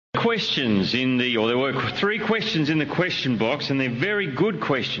questions there were three questions in the question box, and they're very good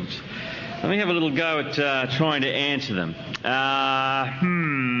questions. Let me have a little go at trying to answer them. How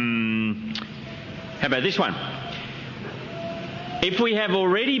about this one? If we have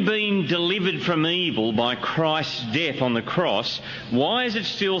already been delivered from evil by Christ's death on the cross, why is it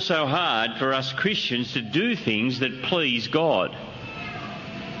still so hard for us Christians to do things that please God?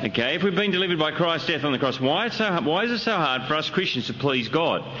 Okay, if we've been delivered by Christ's death on the cross, why is it so hard for us Christians to please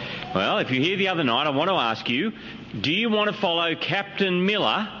God? Well, if you're here the other night, I want to ask you, do you want to follow Captain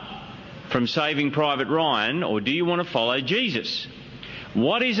Miller from Saving Private Ryan, or do you want to follow Jesus?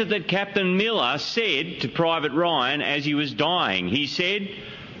 What is it that Captain Miller said to Private Ryan as he was dying? He said,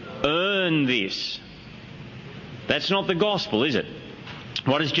 "Earn this." That's not the gospel, is it?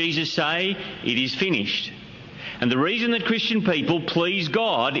 What does Jesus say? It is finished. And the reason that Christian people please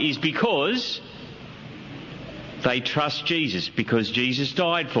God is because they trust Jesus, because Jesus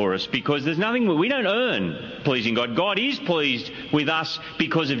died for us, because there's nothing we don't earn pleasing God. God is pleased with us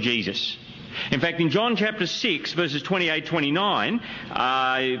because of Jesus. In fact, in John chapter 6, verses 28-29,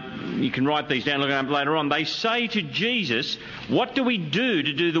 you can write these down, look at them later on, they say to Jesus, "What do we do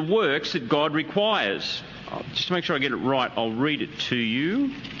to do the works that God requires?" Just to make sure I get it right, I'll read it to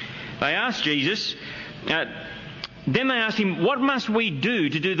you. They asked Jesus, then they asked him, "What must we do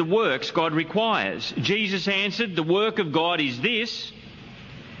to do the works God requires?" Jesus answered, "The work of God is this,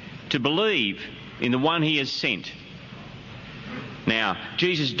 to believe in the one he has sent." Now,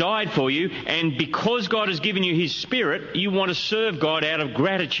 Jesus died for you, and because God has given you his Spirit, you want to serve God out of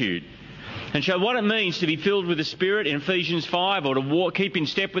gratitude. And so what it means to be filled with the Spirit in Ephesians 5, or to keep in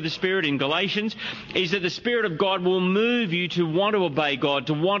step with the Spirit in Galatians, is that the Spirit of God will move you to want to obey God,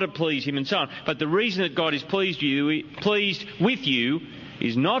 to want to please him and so on. But the reason that God is pleased with you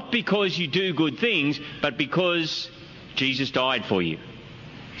is not because you do good things, but because Jesus died for you.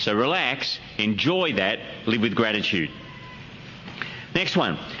 So relax, enjoy that, live with gratitude. Next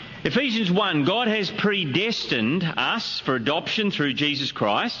one. Ephesians 1, God has predestined us for adoption through Jesus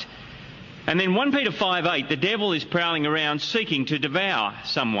Christ. And then 1 Peter 5:8, the devil is prowling around seeking to devour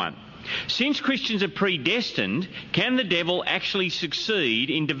someone. Since Christians are predestined, can the devil actually succeed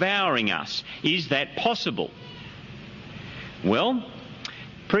in devouring us? Is that possible? Well,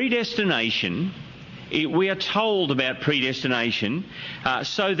 predestination, we are told about predestination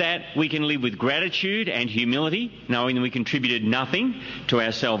so that we can live with gratitude and humility, knowing that we contributed nothing to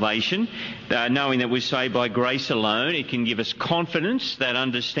our salvation, knowing that we're saved by grace alone. It can give us confidence, that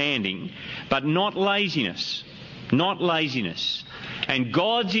understanding, but not laziness. Not laziness. And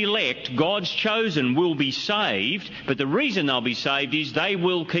God's elect, God's chosen, will be saved, but the reason they'll be saved is they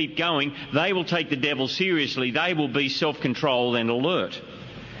will keep going. They will take the devil seriously. They will be self-controlled and alert.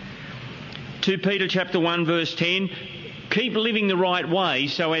 2 Peter chapter 1 verse 10, keep living the right way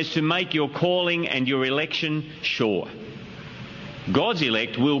so as to make your calling and your election sure. God's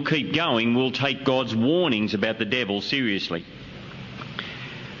elect will keep going, will take God's warnings about the devil seriously.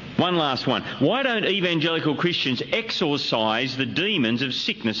 One last one. Why don't evangelical Christians exorcise the demons of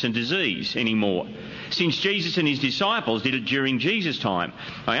sickness and disease anymore? Since Jesus and his disciples did it during Jesus' time.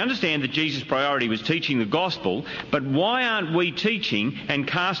 I understand that Jesus' priority was teaching the gospel, but why aren't we teaching and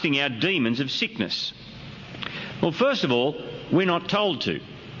casting out demons of sickness? Well, first of all, we're not told to.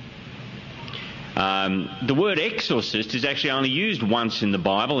 The word exorcist is actually only used once in the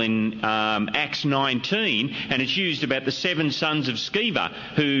Bible, in Acts 19, and it's used about the 7 sons of Sceva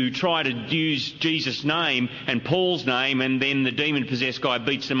who try to use Jesus' name and Paul's name, and then the demon-possessed guy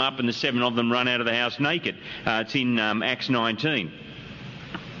beats them up and the 7 of them run out of the house naked. It's in Acts 19.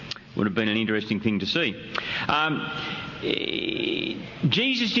 Would have been an interesting thing to see.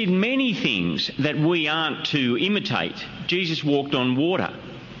 Jesus did many things that we aren't to imitate. Jesus walked on water.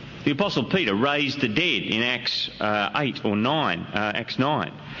 The Apostle Peter raised the dead in Acts 8 or 9, Acts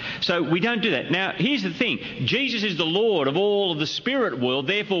 9. So we don't do that. Now, here's the thing. Jesus is the Lord of all of the spirit world,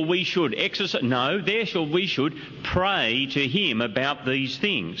 therefore we should exercise... No, therefore we should pray to him about these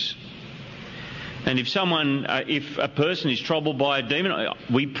things. And if a person is troubled by a demon,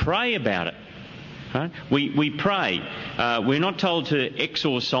 we pray about it. Right? We pray. We're not told to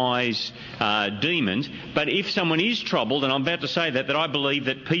exorcise demons, but if someone is troubled, and I'm about to say that I believe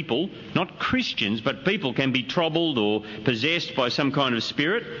that people, not Christians, but people can be troubled or possessed by some kind of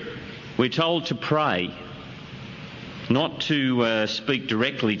spirit, we're told to pray. Not to speak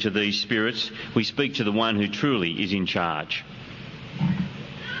directly to these spirits. We speak to the one who truly is in charge.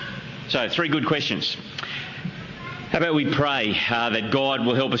 So, 3 good questions. How about we pray that God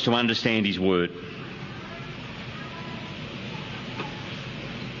will help us to understand his word?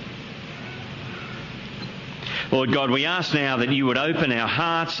 Lord God, we ask now that you would open our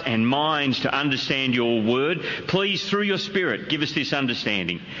hearts and minds to understand your word. Please, through your Spirit, give us this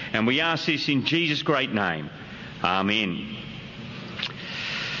understanding. And we ask this in Jesus' great name. Amen.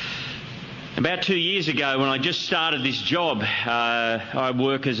 About 2 years ago, when I just started this job, I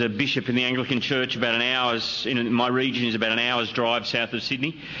work as a bishop in the Anglican Church. In my region is about an hour's drive south of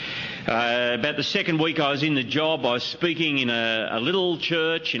Sydney. About the second week I was in the job, I was speaking in a little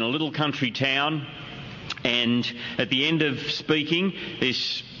church in a little country town. And at the end of speaking,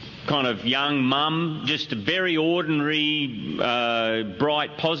 this kind of young mum, just a very ordinary,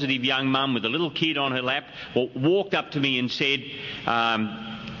 bright, positive young mum with a little kid on her lap, walked up to me and said,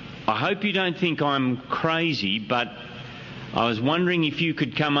 I hope you don't think I'm crazy, but I was wondering if you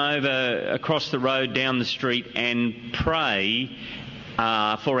could come over across the road down the street and pray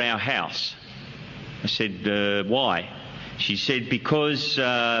for our house. I said, why? She said, because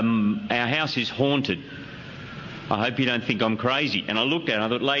our house is haunted. I hope you don't think I'm crazy. And I looked at her and I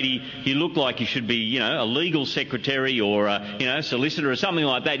thought, lady, you look like you should be, a legal secretary or, solicitor or something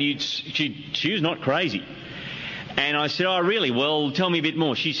like that. She was not crazy. And I said, oh, really? Well, tell me a bit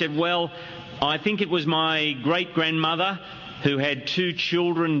more. She said, well, I think it was my great-grandmother who had 2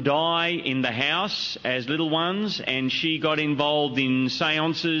 children die in the house as little ones, and she got involved in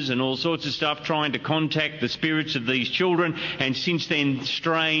seances and all sorts of stuff trying to contact the spirits of these children, and since then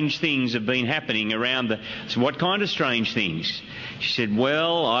strange things have been happening around So what kind of strange things? She said,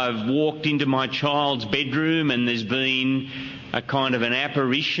 well, I've walked into my child's bedroom and there's been a kind of an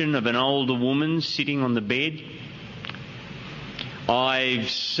apparition of an older woman sitting on the bed. I've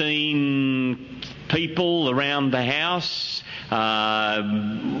seen people around the house,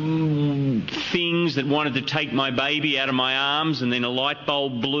 things that wanted to take my baby out of my arms, and then a light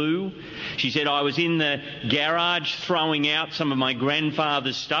bulb blew. She said, I was in the garage throwing out some of my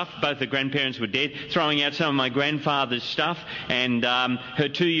grandfather's stuff. Both the grandparents were dead. Throwing out some of my grandfather's stuff, and her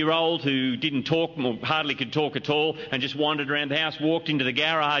 2-year-old, who didn't talk, or hardly could talk at all, and just wandered around the house, walked into the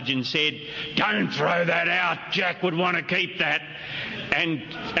garage and said, don't throw that out, Jack would want to keep that. And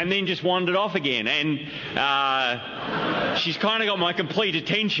then just wandered off again. And she's kind of got my complete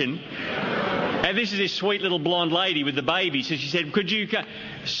attention. And this is this sweet little blonde lady with the baby. So she said, could you...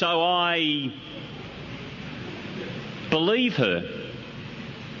 So I believe her.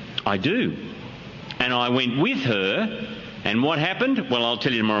 I do. And I went with her. And what happened? Well, I'll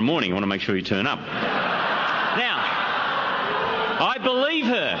tell you tomorrow morning. I want to make sure you turn up. Now, I believe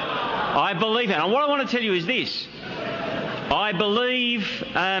her. I believe her. And what I want to tell you is this. I believe...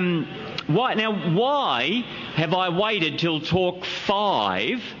 Why have I waited till talk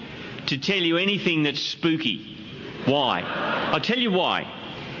 5 to tell you anything that's spooky? Why? I'll tell you why.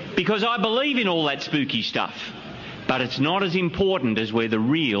 Because I believe in all that spooky stuff, but it's not as important as where the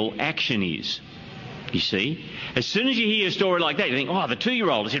real action is. You see? As soon as you hear a story like that, you think, oh, the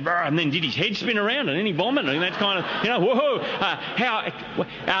 2-year-old said, and then did his head spin around and then he vomited, and that's kind of, whoa.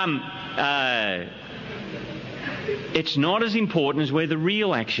 It's not as important as where the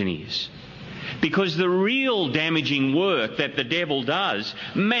real action is. Because the real damaging work that the devil does,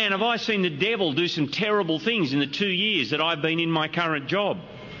 man, have I seen the devil do some terrible things in the 2 years that I've been in my current job.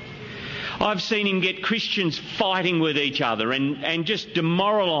 I've seen him get Christians fighting with each other and just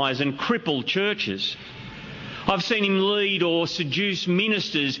demoralise and cripple churches. I've seen him lead or seduce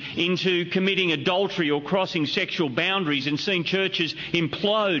ministers into committing adultery or crossing sexual boundaries and seen churches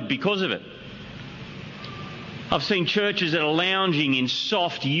implode because of it. I've seen churches that are lounging in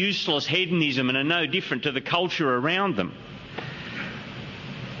soft, useless hedonism and are no different to the culture around them.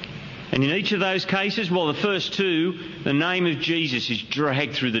 And in each of those cases, well, the first 2, the name of Jesus is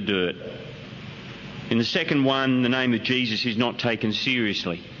dragged through the dirt. In the second one, the name of Jesus is not taken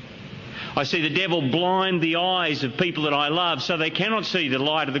seriously. I see the devil blind the eyes of people that I love so they cannot see the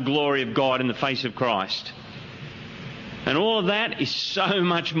light of the glory of God in the face of Christ. And all of that is so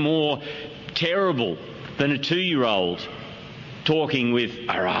much more terrible than a 2-year-old talking with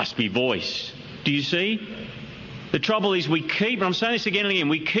a raspy voice. Do you see? The trouble is and I'm saying this again and again,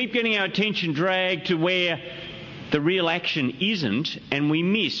 we keep getting our attention dragged to where the real action isn't, and we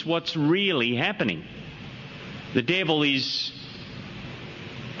miss what's really happening. The devil is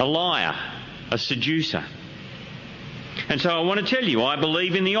a liar, a seducer. And so I want to tell you, I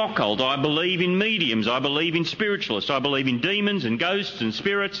believe in the occult, I believe in mediums, I believe in spiritualists, I believe in demons and ghosts and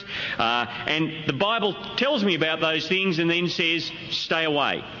spirits, and the Bible tells me about those things and then says, stay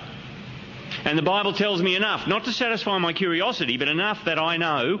away. And the Bible tells me enough, not to satisfy my curiosity, but enough that I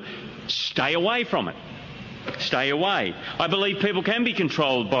know, stay away from it. Stay away. I believe people can be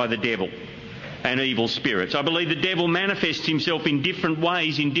controlled by the devil and evil spirits. I believe the devil manifests himself in different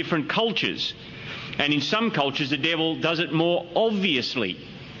ways in different cultures. And in some cultures, the devil does it more obviously,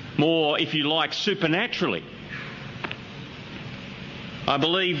 more, if you like, supernaturally. I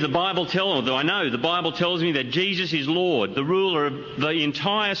believe the Bible tells me that Jesus is Lord, the ruler of the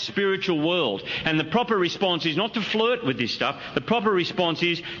entire spiritual world. And the proper response is not to flirt with this stuff. The proper response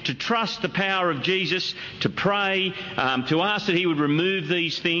is to trust the power of Jesus, to pray, to ask that he would remove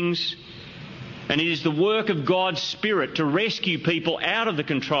these things. And it is the work of God's Spirit to rescue people out of the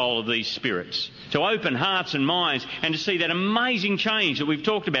control of these spirits, to open hearts and minds and to see that amazing change that we've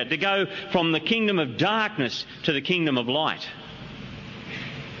talked about, to go from the kingdom of darkness to the kingdom of light.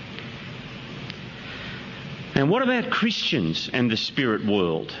 And what about Christians and the spirit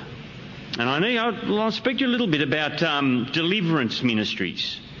world? And I'll speak to you a little bit about deliverance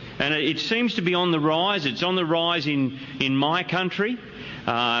ministries. And it seems to be on the rise. It's on the rise in my country,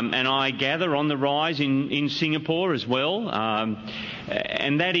 and I gather on the rise in Singapore as well.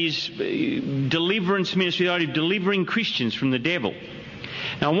 And that is deliverance ministry, the idea of delivering Christians from the devil.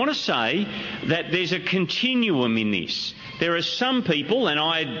 Now, I want to say that there's a continuum in this. There are some people, and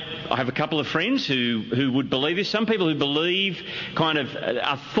I have a couple of friends who would believe this, some people who believe, kind of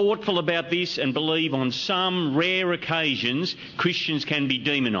are thoughtful about this and believe on some rare occasions Christians can be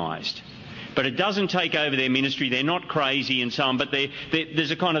demonised. But it doesn't take over their ministry, they're not crazy and so on, but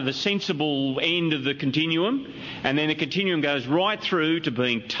there's a kind of a sensible end of the continuum, and then the continuum goes right through to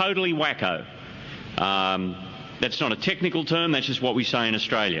being totally wacko. That's not a technical term, that's just what we say in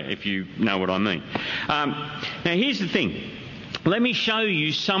Australia, if you know what I mean. Now, here's the thing. Let me show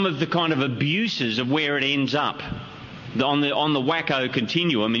you some of the kind of abuses of where it ends up on the wacko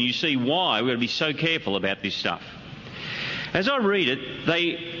continuum, and you see why we've got to be so careful about this stuff. As I read it,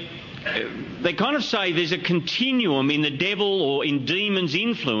 they kind of say there's a continuum in the devil or in demons'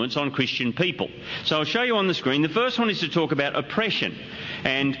 influence on Christian people. So I'll show you on the screen. The first one is to talk about oppression.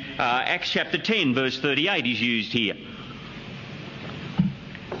 And Acts chapter 10, verse 38 is used here.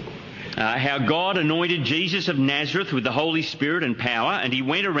 How God anointed Jesus of Nazareth with the Holy Spirit and power, and he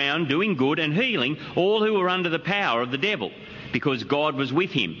went around doing good and healing all who were under the power of the devil, because God was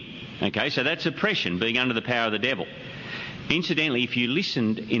with him. Okay, so that's oppression, being under the power of the devil. Incidentally, if you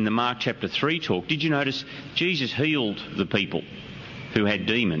listened in the Mark chapter 3 talk, did you notice Jesus healed the people who had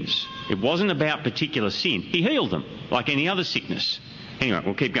demons? It wasn't about particular sin. He healed them like any other sickness. Anyway,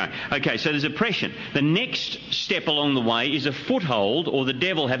 we'll keep going. Okay, so there's oppression. The next step along the way is a foothold, or the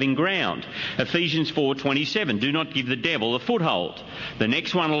devil having ground. Ephesians 4:27, do not give the devil a foothold. The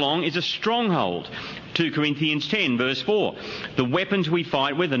next one along is a stronghold. 2 Corinthians 10 verse 4. The weapons we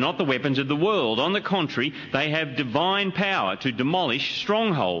fight with are not the weapons of the world. On the contrary, they have divine power to demolish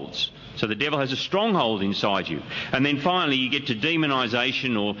strongholds. So the devil has a stronghold inside you. And then finally you get to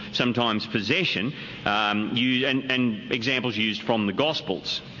demonisation, or sometimes possession, and examples used from the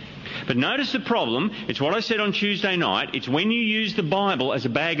Gospels. But notice the problem. It's what I said on Tuesday night. It's when you use the Bible as a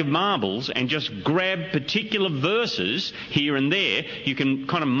bag of marbles and just grab particular verses here and there, you can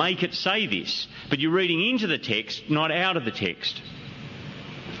kind of make it say this. But you're reading into the text, not out of the text.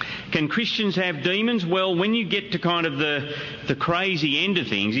 Can Christians have demons? Well, when you get to kind of the crazy end of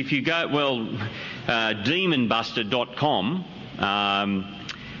things, if you go, demonbuster.com,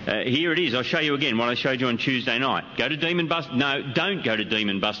 here it is. I'll show you again what I showed you on Tuesday night. Go to demonbuster. No, don't go to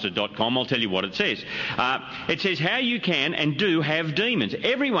demonbuster.com. I'll tell you what it says. It says how you can and do have demons.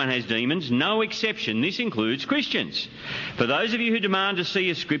 Everyone has demons, no exception. This includes Christians. For those of you who demand to see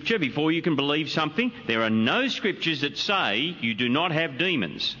a scripture before you can believe something, there are no scriptures that say you do not have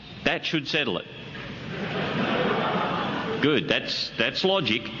demons. That should settle it. Good, that's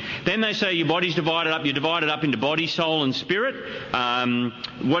logic. Then they say your body's divided up. You're divided up into body, soul and spirit.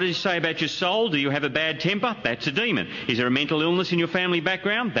 What does it say about your soul? Do you have a bad temper? That's a demon. Is there a mental illness in your family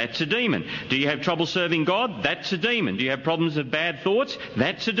background? That's a demon. Do you have trouble serving God? That's a demon. Do you have problems of bad thoughts?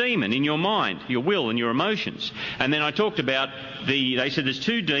 That's a demon in your mind, your will and your emotions. And then I talked about they said there's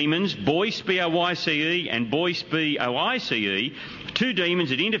two demons, Boyce, B-O-Y-C-E, and Boyce, B-O-I-C-E, two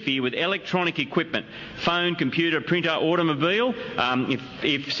demons that interfere with electronic equipment, phone, computer, printer, automobile.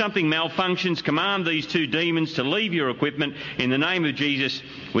 If something malfunctions, command these two demons to leave your equipment. In the name of Jesus,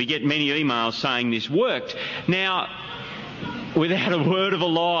 we get many emails saying this worked. Now, without a word of a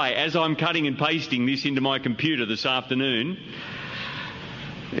lie, as I'm cutting and pasting this into my computer this afternoon,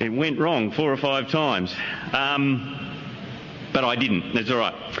 it went wrong 4 or 5 times. But I didn't. That's all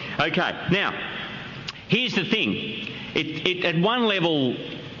right. Okay, now, here's the thing. It at one level,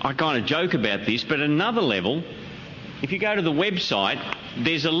 I kind of joke about this, but at another level, if you go to the website,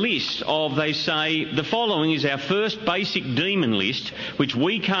 there's a list of, they say, the following is our first basic demon list, which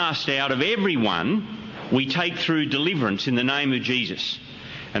we cast out of everyone we take through deliverance in the name of Jesus.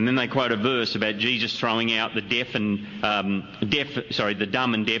 And then they quote a verse about Jesus throwing out the the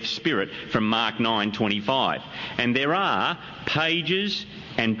dumb and deaf spirit from Mark 9:25. And there are pages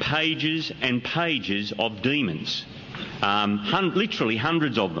and pages and pages of demons, literally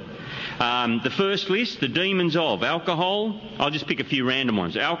hundreds of them. The first list, the demons of alcohol. I'll just pick a few random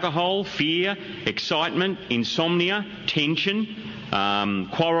ones. Alcohol, fear, excitement, insomnia, tension,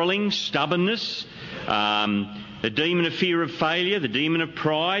 quarrelling, stubbornness, the demon of fear of failure, the demon of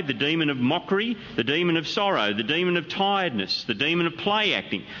pride, the demon of mockery, the demon of sorrow, the demon of tiredness, the demon of play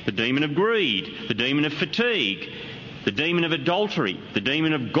acting, the demon of greed, the demon of fatigue, the demon of adultery, the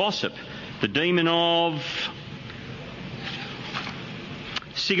demon of gossip, the demon of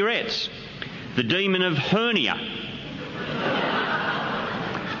cigarettes, the demon of hernia.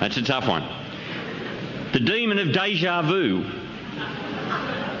 That's a tough one. The demon of deja vu.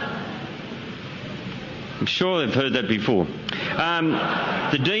 I'm sure they've heard that before.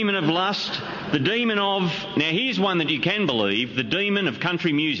 The demon of lust, the demon of... Now here's one that you can believe, the demon of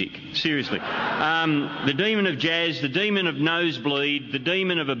country music. Seriously. The demon of jazz, the demon of nosebleed, the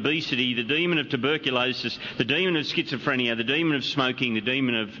demon of obesity, the demon of tuberculosis, the demon of schizophrenia, the demon of smoking, the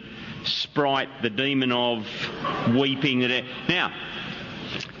demon of Sprite, the demon of weeping. Now,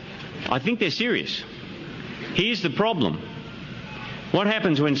 I think they're serious. Here's the problem. What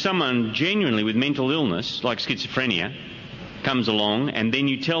happens when someone genuinely with mental illness, like schizophrenia, comes along and then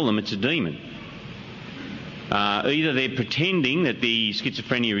you tell them it's a demon? Either they're pretending that the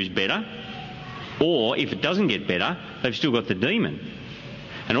schizophrenia is better, or if it doesn't get better, they've still got the demon.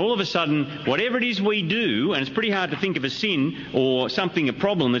 And all of a sudden, whatever it is we do, and it's pretty hard to think of a sin or something, a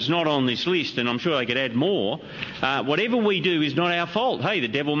problem that's not on this list, and I'm sure I could add more, whatever we do is not our fault. Hey, the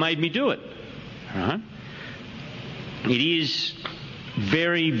devil made me do it. Right? It is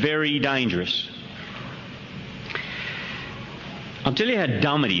very, very dangerous. I'll tell you how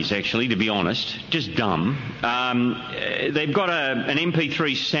dumb it is, actually, to be honest. Just dumb. They've got an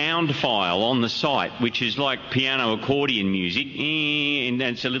MP3 sound file on the site, which is like piano accordion music, and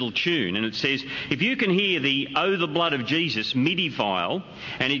it's a little tune. And it says, if you can hear the Oh, the Blood of Jesus MIDI file,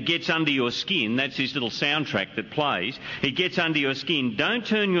 and it gets under your skin, that's this little soundtrack that plays, it gets under your skin, don't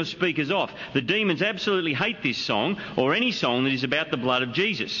turn your speakers off. The demons absolutely hate this song, or any song that is about the blood of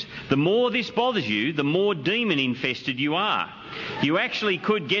Jesus. The more this bothers you, the more demon-infested you are. You actually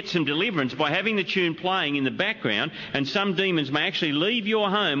could get some deliverance by having the tune playing in the background, and some demons may actually leave your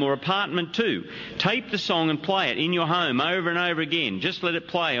home or apartment too. Tape the song and play it in your home over and over again. Just let it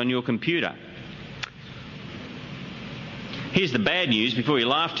play on your computer. Here's the bad news before you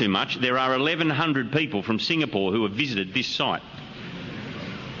laugh too much. There are 1,100 people from Singapore who have visited this site.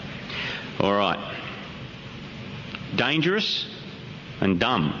 All right. Dangerous and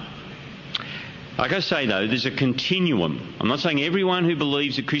dumb. Like I say, though, there's a continuum. I'm not saying everyone who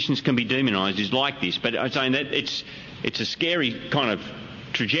believes that Christians can be demonised is like this, but I'm saying that it's a scary kind of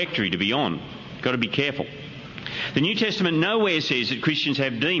trajectory to be on. You've got to be careful. The New Testament nowhere says that Christians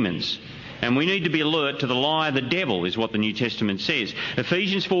have demons, and we need to be alert to the lie of the devil, is what the New Testament says.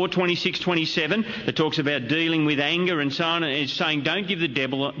 Ephesians 4:26-27, that talks about dealing with anger and so on, and it's saying don't give the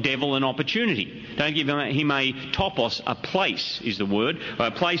devil an opportunity. Don't give him a topos, a place is the word, or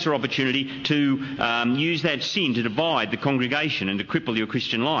a place or opportunity to use that sin to divide the congregation and to cripple your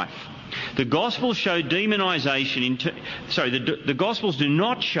Christian life. The Gospels show demonisation. The Gospels do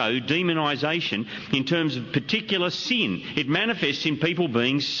not show demonisation in terms of particular sin. It manifests in people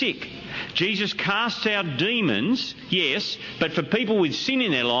being sick. Jesus casts out demons, yes, but for people with sin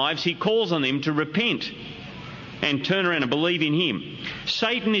in their lives, he calls on them to repent and turn around and believe in him.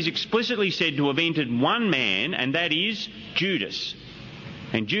 Satan is explicitly said to have entered one man, and that is Judas.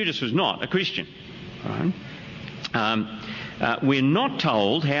 And Judas was not a Christian. Right? We're not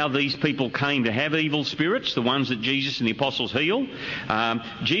told how these people came to have evil spirits, the ones that Jesus and the apostles heal.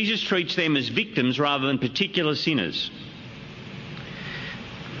 Jesus treats them as victims rather than particular sinners.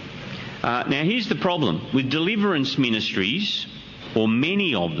 Now here's the problem. With deliverance ministries, or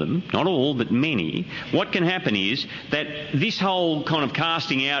many of them, not all, but many, what can happen is that this whole kind of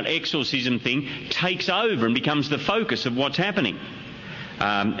casting out, exorcism thing takes over and becomes the focus of what's happening.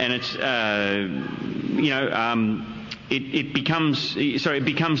 And it's, it becomes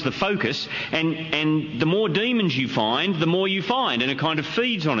the focus, and the more demons you find, the more you find, and it kind of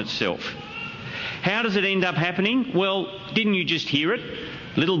feeds on itself. How does it end up happening? Well, didn't you just hear it?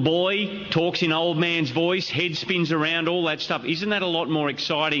 Little boy talks in old man's voice, head spins around, all that stuff. Isn't that a lot more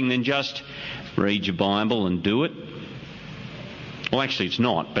exciting than just read your Bible and do it? Well, actually it's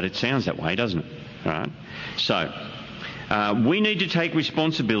not, but it sounds that way, doesn't it? All right. So, we need to take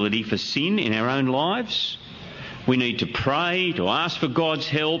responsibility for sin in our own lives. We need to pray, to ask for God's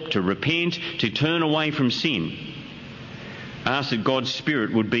help, to repent, to turn away from sin. Ask that God's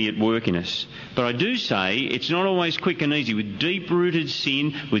Spirit would be at work in us. But I do say it's not always quick and easy. With deep-rooted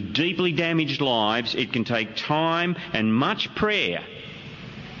sin, with deeply damaged lives, it can take time and much prayer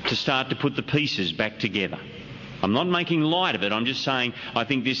to start to put the pieces back together. I'm not making light of it. I'm just saying I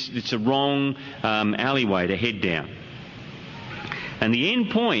think it's a wrong alleyway to head down. And the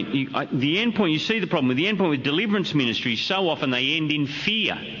end point, you see the problem with the end point with deliverance ministries. So often they end in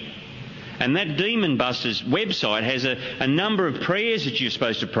fear. And that Demon Busters website has a number of prayers that you're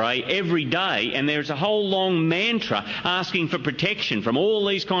supposed to pray every day, and there's a whole long mantra asking for protection from all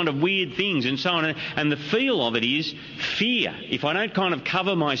these kind of weird things and so on. And the feel of it is fear. If I don't kind of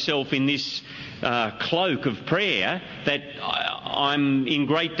cover myself in this cloak of prayer, that I'm in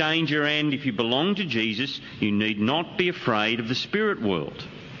great danger, and if you belong to Jesus, you need not be afraid of the spirit world.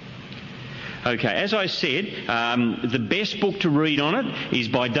 Okay, as I said, the best book to read on it is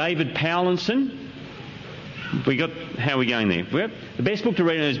by David Powlinson. How are we going there? The best book to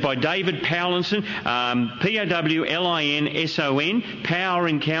read on it is by David Powlinson, Powlinson, Power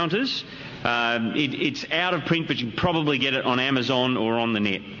Encounters. It's out of print, but you can probably get it on Amazon or on the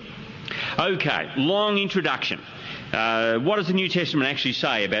net. Okay, long introduction. What does the New Testament actually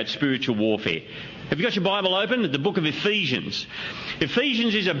say about spiritual warfare? Have you got your Bible open? The book of Ephesians.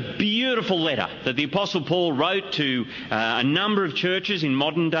 Ephesians is a beautiful letter that the Apostle Paul wrote to a number of churches in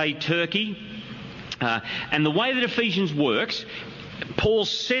modern-day Turkey. And the way that Ephesians works, Paul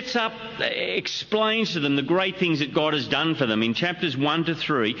explains to them the great things that God has done for them in chapters 1 to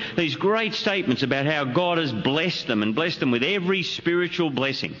 3. These great statements about how God has blessed them and blessed them with every spiritual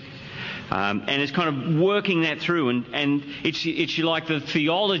blessing. And it's kind of working that through, and it's like the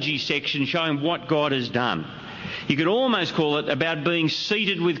theology section showing what God has done. You could almost call it about being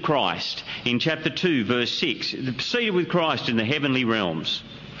seated with Christ in chapter 2, verse 6. Seated with Christ in the heavenly realms.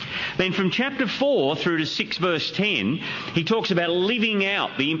 Then from chapter 4 through to 6, verse 10, he talks about living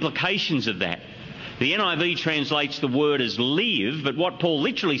out the implications of that. The NIV translates the word as live, but what Paul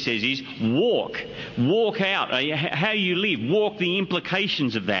literally says is walk. Walk out how you live. Walk the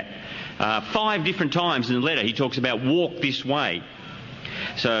implications of that. 5 different times in the letter he talks about walk this way.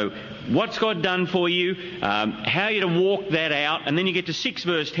 So what's God done for you? How are you to walk that out? And then you get to 6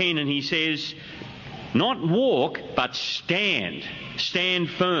 verse 10 and he says, not walk, but stand. Stand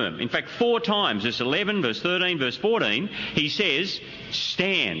firm. In fact, 4 times, verse 11, verse 13, verse 14, he says,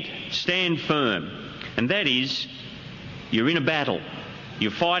 stand. Stand firm. And that is, you're in a battle.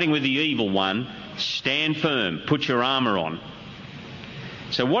 You're fighting with the evil one. Stand firm. Put your armour on.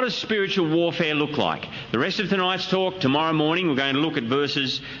 So what does spiritual warfare look like? The rest of tonight's talk, tomorrow morning, we're going to look at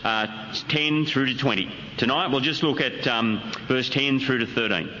verses 10 through to 20. Tonight we'll just look at verse 10 through to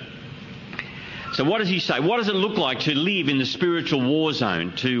 13. So what does he say? What does it look like to live in the spiritual war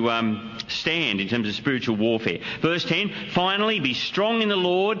zone, to stand in terms of spiritual warfare? Verse 10, finally, be strong in the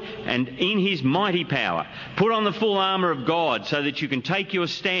Lord and in his mighty power. Put on the full armour of God so that you can take your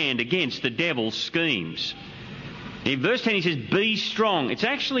stand against the devil's schemes. In verse 10 he says, be strong. It's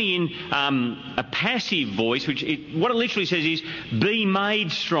actually in a passive voice, what it literally says is, be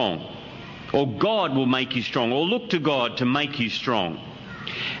made strong. Or God will make you strong. Or look to God to make you strong.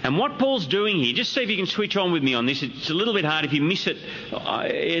 And what Paul's doing here, just see if you can switch on with me on this. It's a little bit hard. If you miss it,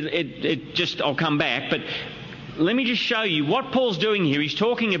 I'll come back. But let me just show you what Paul's doing here. He's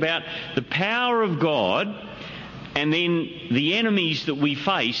talking about the power of God and then the enemies that we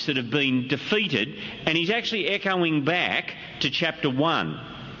face that have been defeated, and he's actually echoing back to chapter 1.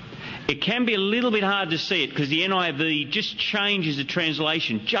 It can be a little bit hard to see it because the NIV just changes the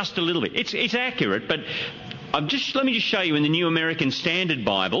translation just a little bit. It's accurate, but let me just show you in the New American Standard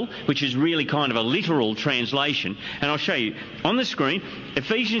Bible, which is really kind of a literal translation, and I'll show you on the screen,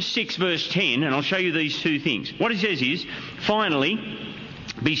 Ephesians 6 verse 10, and I'll show you these 2 things. What it says is, finally,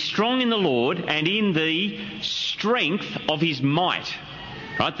 be strong in the Lord and in the strength of his might.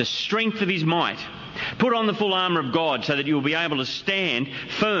 Right? The strength of his might. Put on the full armour of God so that you will be able to stand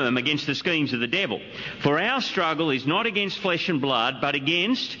firm against the schemes of the devil. For our struggle is not against flesh and blood, but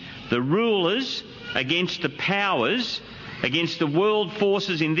against the rulers, against the powers, against the world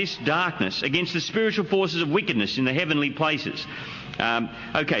forces in this darkness, against the spiritual forces of wickedness in the heavenly places.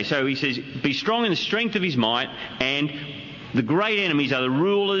 So he says, be strong in the strength of his might, and the great enemies are the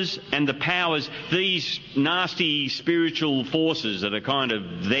rulers and the powers, these nasty spiritual forces that are kind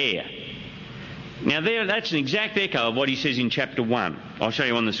of there. Now that's an exact echo of what he says in chapter 1. I'll show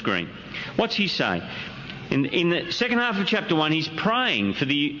you on the screen. What's he say? In the second half of chapter 1, he's praying for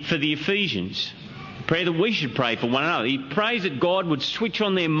the Ephesians, prayer that we should pray for one another. He prays that God would switch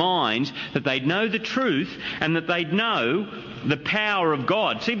on their minds, that they'd know the truth and that they'd know the power of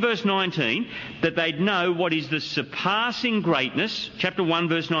God. See verse 19, that they'd know what is the surpassing greatness, chapter 1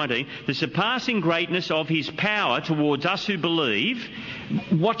 verse 19, the surpassing greatness of his power towards us who believe.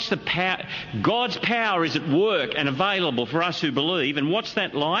 What's the power? God's power is at work and available for us who believe. And what's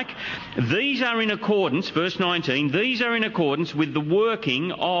that like? These are in accordance, verse 19, these are in accordance with the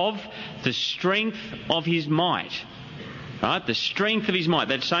working of the strength of his might. Right? The strength of his might.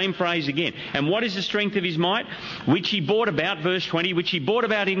 That same phrase again. And what is the strength of his might? Which he brought about, verse 20, which he brought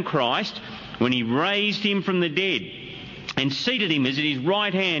about in Christ when he raised him from the dead and seated him as at his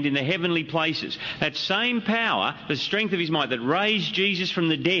right hand in the heavenly places. That same power, the strength of his might that raised Jesus from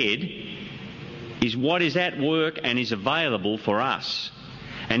the dead, is what is at work and is available for us.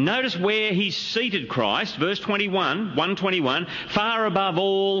 And notice where he's seated Christ, verse 21, 121, far above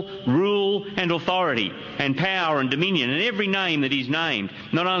all rule and authority and power and dominion and every name that is named,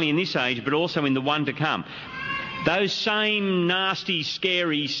 not only in this age but also in the one to come. Those same nasty,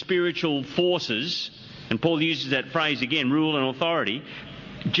 scary spiritual forces, and Paul uses that phrase again, rule and authority,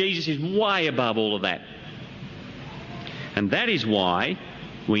 Jesus is way above all of that. And that is why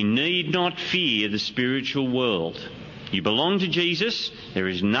we need not fear the spiritual world. You belong to Jesus, there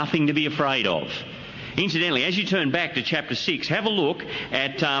is nothing to be afraid of. Incidentally, as you turn back to chapter 6, have a look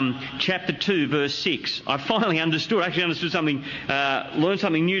at chapter 2, verse 6. I finally understood something, learned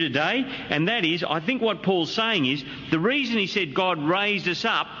something new today, and that is, I think what Paul's saying is, the reason he said God raised us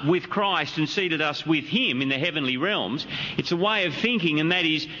up with Christ and seated us with him in the heavenly realms, it's a way of thinking, and that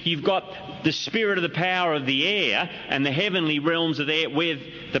is, you've got the spirit of the power of the air and the heavenly realms are there with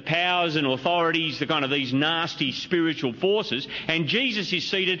the powers and authorities, the kind of these nasty spiritual forces, and Jesus is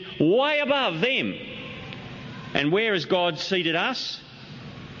seated way above them. And where has God seated us?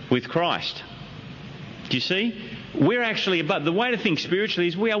 With Christ. Do you see? We're actually above. The way to think spiritually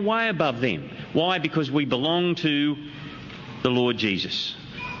is we are way above them. Why? Because we belong to the Lord Jesus.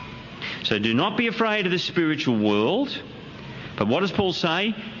 So do not be afraid of the spiritual world. But what does Paul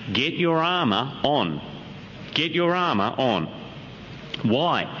say? Get your armour on. Get your armour on.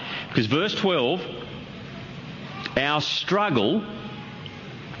 Why? Because verse 12, our struggle,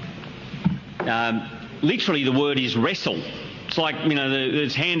 literally the word is wrestle. It's like,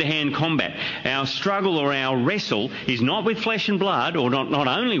 it's hand-to-hand combat. Our struggle or our wrestle is not with flesh and blood, or not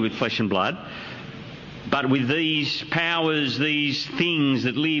only with flesh and blood, but with these powers, these things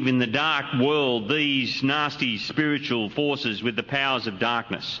that live in the dark world, these nasty spiritual forces with the powers of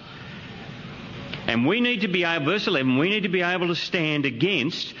darkness. And we need to be able, verse 11, we need to be able to stand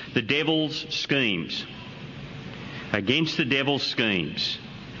against the devil's schemes. Against the devil's schemes.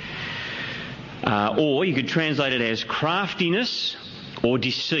 Or you could translate it as craftiness or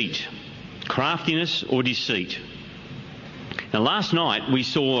deceit. Craftiness or deceit. Now last night we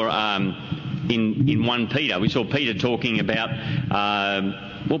saw in 1 Peter, we saw Peter talking about,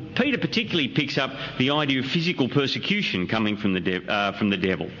 Peter particularly picks up the idea of physical persecution coming from the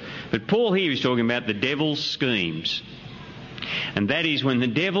devil. But Paul here is talking about the devil's schemes. And that is when the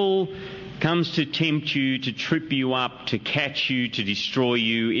devil comes to tempt you, to trip you up, to catch you, to destroy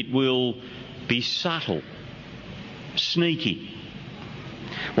you, it will be subtle, sneaky.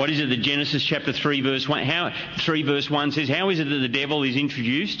 What is it that Genesis chapter 3 verse 1, 3 verse 1 says? How is it that the devil is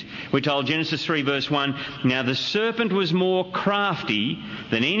introduced? We're told Genesis 3 verse 1, now the serpent was more crafty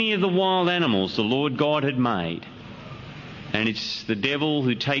than any of the wild animals the Lord God had made. And it's the devil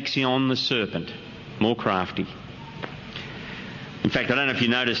who takes on the serpent, more crafty. In fact, I don't know if you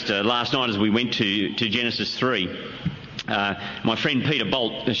noticed last night as we went to Genesis 3, my friend Peter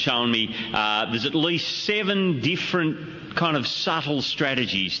Bolt has shown me there's at least 7 different kind of subtle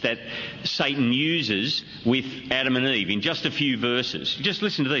strategies that Satan uses with Adam and Eve in just a few verses. Just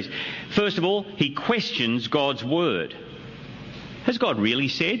listen to these. First of all, he questions God's word. Has God really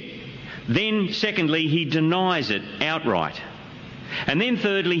said? Then, secondly, he denies it outright. And then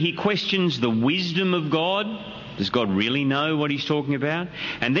thirdly, he questions the wisdom of God. Does God really know what he's talking about?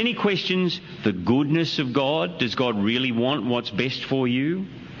 And then he questions the goodness of God. Does God really want what's best for you?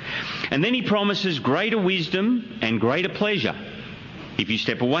 And then he promises greater wisdom and greater pleasure if you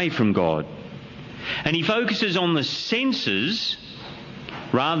step away from God. And he focuses on the senses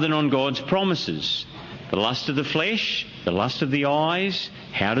rather than on God's promises. The lust of the flesh, the lust of the eyes.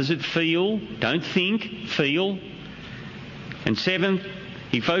 How does it feel? Don't think, feel. And 7th,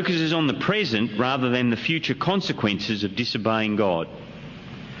 he focuses on the present rather than the future consequences of disobeying God.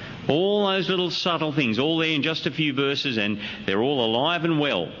 All those little subtle things, all there in just a few verses, and they're all alive and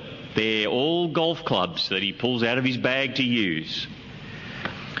well. They're all golf clubs that he pulls out of his bag to use.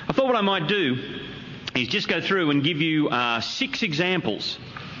 I thought what I might do is just go through and give you 6 examples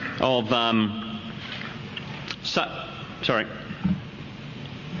of... sorry.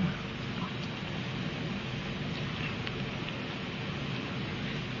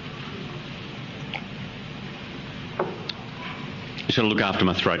 Just got to look after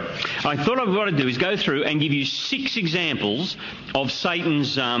my throat. I thought what I've got to do is go through and give you 6 examples of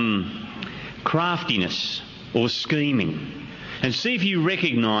Satan's craftiness or scheming, and see if you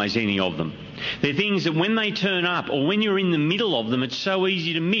recognise any of them. They're things that when they turn up, or when you're in the middle of them, it's so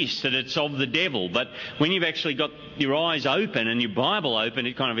easy to miss that it's of the devil. But when you've actually got your eyes open and your Bible open,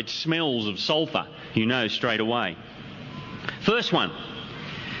 it smells of sulphur. You know straight away. First one,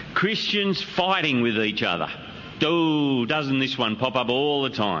 Christians fighting with each other. Oh, doesn't this one pop up all the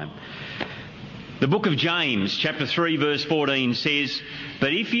time? The book of James, chapter 3, verse 14 says,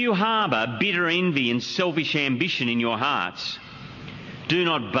 "But if you harbour bitter envy and selfish ambition in your hearts, do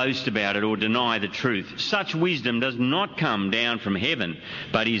not boast about it or deny the truth. Such wisdom does not come down from heaven,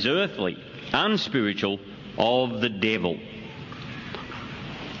 but is earthly, unspiritual, of the devil."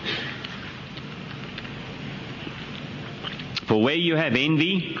 For where you have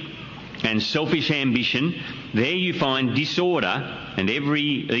envy and selfish ambition, there you find disorder and every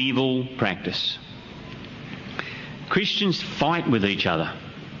evil practice. Christians fight with each other.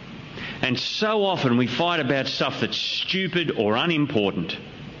 And so often we fight about stuff that's stupid or unimportant.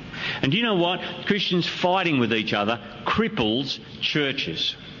 And do you know what? Christians fighting with each other cripples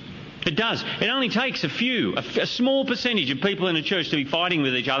churches. It does. It only takes a small percentage of people in a church to be fighting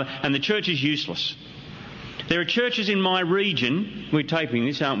with each other, and the church is useless. There are churches in my region, we're taping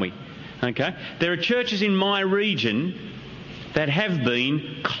this, aren't we? Okay. There are churches in my region that have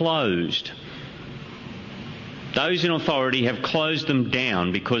been closed. Those in authority have closed them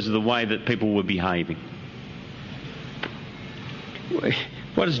down because of the way that people were behaving.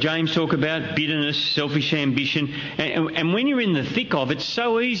 What does James talk about? Bitterness, selfish ambition. And when you're in the thick of it, it's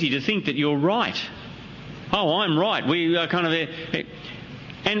so easy to think that you're right. Oh, I'm right. We are kind of...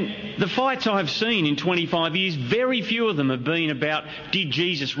 And the fights I've seen in 25 years, very few of them have been about, did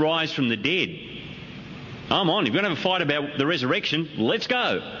Jesus rise from the dead? I'm on. If you're going to have a fight about the resurrection, let's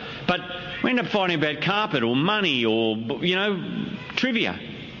go. But we end up fighting about carpet or money or, trivia.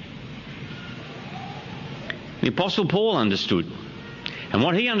 The Apostle Paul understood. And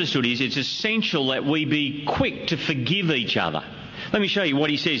what he understood is it's essential that we be quick to forgive each other. Let me show you what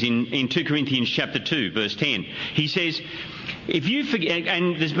he says in 2 Corinthians chapter 2, verse 10. He says, if you forget,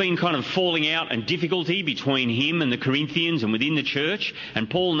 and there's been kind of falling out and difficulty between him and the Corinthians and within the church, and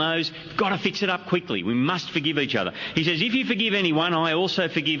Paul knows, we've got to fix it up quickly. We must forgive each other. He says, if you forgive anyone, I also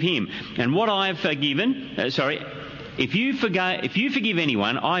forgive him. And what I have forgiven, if you forgive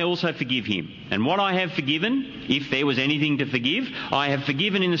anyone, I also forgive him. And what I have forgiven, if there was anything to forgive, I have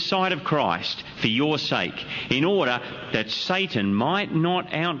forgiven in the sight of Christ for your sake, in order that Satan might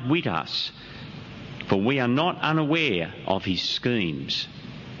not outwit us. For we are not unaware of his schemes.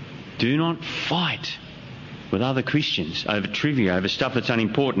 Do not fight with other Christians over trivia, over stuff that's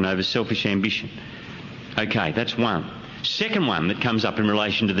unimportant, over selfish ambition. Okay, that's one. Second one that comes up in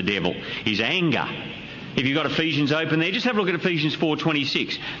relation to the devil is anger. If you've got Ephesians open there, just have a look at Ephesians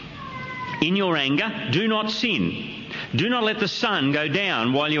 4:26. In your anger, do not sin. Do not let the sun go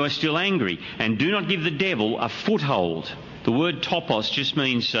down while you are still angry, and do not give the devil a foothold. The word topos just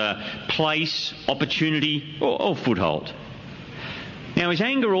means place, opportunity, or foothold. Now, is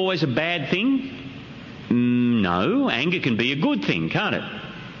anger always a bad thing? No, anger can be a good thing, can't it?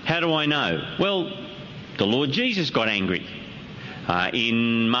 How do I know? Well, the Lord Jesus got angry.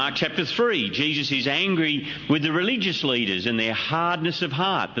 In Mark chapter 3, Jesus is angry with the religious leaders and their hardness of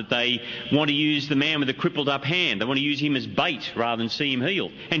heart, that they want to use the man with the crippled up hand. They want to use him as bait rather than see him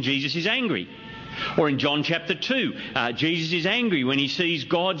healed. And Jesus is angry. Or in John chapter 2, Jesus is angry when he sees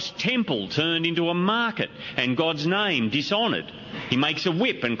God's temple turned into a market and God's name dishonoured. He makes a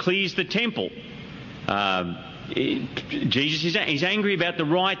whip and clears the temple. Jesus is angry about the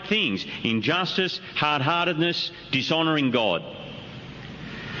right things: injustice, hard-heartedness, dishonouring God.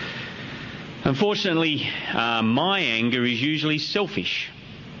 Unfortunately, my anger is usually selfish.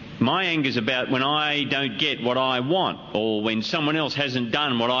 My anger is about when I don't get what I want, or when someone else hasn't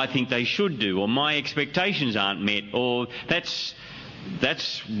done what I think they should do, or my expectations aren't met, or that's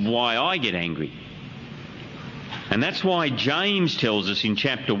why I get angry. And that's why James tells us in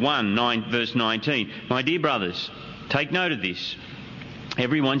chapter 1, verse 19, my dear brothers, take note of this.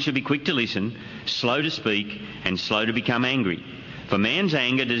 Everyone should be quick to listen, slow to speak, and slow to become angry. For man's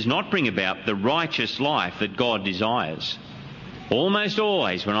anger does not bring about the righteous life that God desires. Almost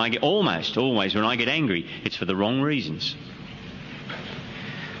always when I get angry, it's for the wrong reasons.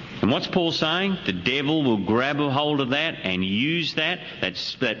 And what's Paul saying? The devil will grab a hold of that and use that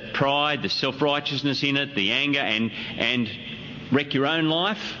pride, the self-righteousness in it, the anger, and wreck your own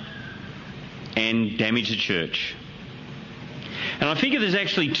life and damage the church. And I figure there's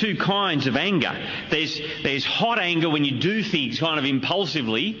actually two kinds of anger. There's hot anger when you do things kind of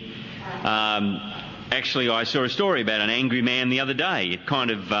impulsively. Actually, I saw a story about an angry man the other day. It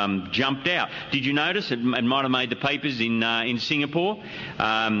kind of jumped out. Did you notice? It might have made the papers in Singapore.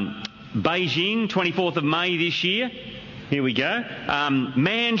 Beijing, 24th of May this year. Here we go.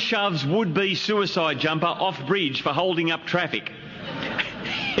 Man shoves would-be suicide jumper off bridge for holding up traffic.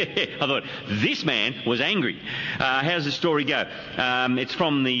 I thought, this man was angry. How's the story go? It's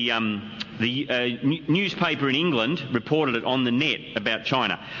from the newspaper in England reported it on the net about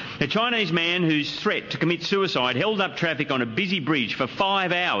China. A Chinese man whose threat to commit suicide held up traffic on a busy bridge for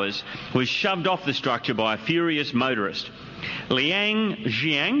 5 hours was shoved off the structure by a furious motorist. Liang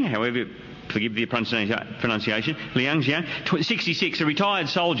Jiang, however, forgive the pronunciation, Liang Jiang, 66, a retired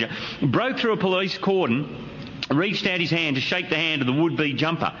soldier, broke through a police cordon, reached out his hand to shake the hand of the would-be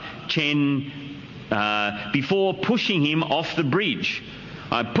jumper, Chen, before pushing him off the bridge.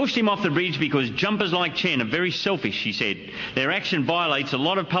 I pushed him off the bridge because jumpers like Chen are very selfish, he said. Their action violates a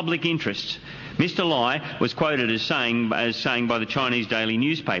lot of public interests. Mr. Lai was quoted as saying by the Chinese daily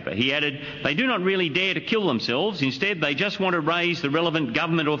newspaper. He added, they do not really dare to kill themselves. Instead, they just want to raise the relevant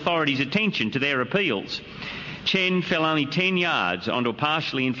government authorities' attention to their appeals. Chen fell only 10 yards onto a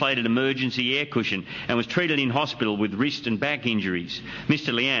partially inflated emergency air cushion and was treated in hospital with wrist and back injuries.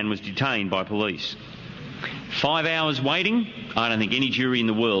 Mr. Lian was detained by police. 5 hours waiting? I don't think any jury in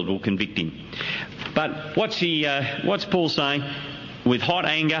the world will convict him. But what's Paul saying? With hot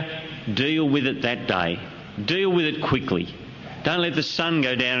anger, deal with it that day. Deal with it quickly. Don't let the sun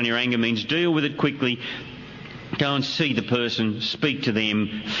go down on your anger. Means deal with it quickly. Go and see the person, speak to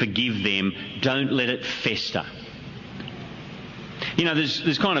them, forgive them. Don't let it fester. You know,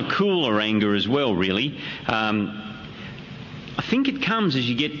 there's kind of cooler anger as well, really. I think it comes as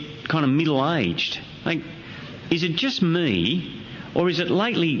you get kind of middle-aged. Like, is it just me, or is it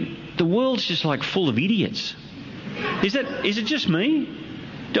lately the world's just like full of idiots? Is it just me?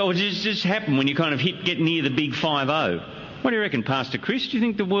 Or does it just happen when you kind of get near the big 5-0? What do you reckon, Pastor Chris? Do you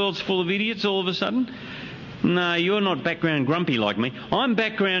think the world's full of idiots all of a sudden? No, you're not background grumpy like me. I'm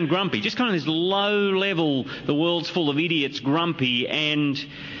background grumpy. Just kind of this low level, the world's full of idiots, grumpy, and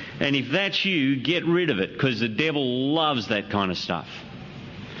if that's you, get rid of it, because the devil loves that kind of stuff.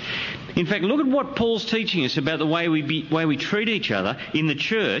 In fact, look at what Paul's teaching us about the way we treat each other in the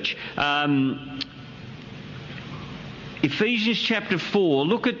church. Ephesians chapter 4,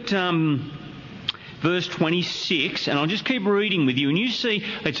 look at verse 26, and I'll just keep reading with you, and you see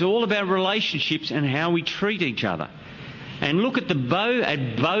it's all about relationships and how we treat each other. And look at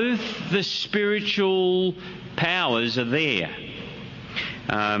both the spiritual powers are there.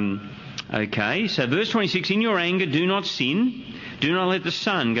 Okay, so verse 26, in your anger do not sin. Do not let the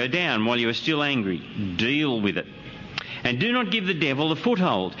sun go down while you are still angry. Deal with it. And do not give the devil a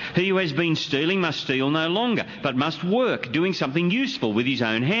foothold. He who has been stealing must steal no longer, but must work, doing something useful with his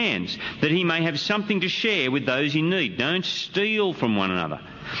own hands, that he may have something to share with those in need. Don't steal from one another.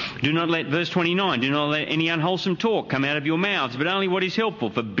 Do not let, verse 29, do not let any unwholesome talk come out of your mouths, but only what is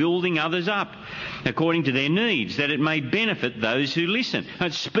helpful for building others up, according to their needs, that it may benefit those who listen.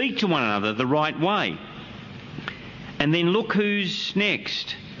 Don't speak to one another the right way. And then look who's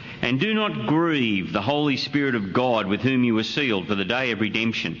next. And do not grieve the Holy Spirit of God, with whom you were sealed for the day of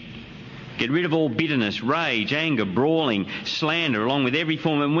redemption. Get rid of all bitterness, rage, anger, brawling, slander, along with every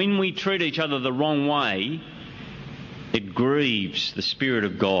form. And when we treat each other the wrong way, it grieves the Spirit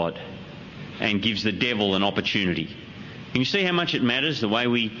of God and gives the devil an opportunity. Can you see how much it matters, the way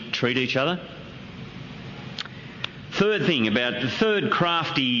we treat each other? Third thing, about the third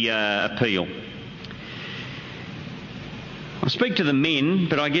crafty appeal. I'll speak to the men,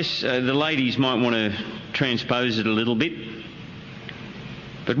 but I guess the ladies might want to transpose it a little bit.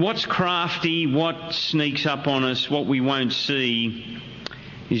 But what's crafty, what sneaks up on us, what we won't see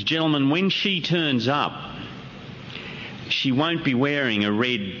is, gentlemen, when she turns up, she won't be wearing a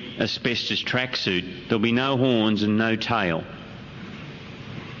red asbestos tracksuit. There'll be no horns and no tail.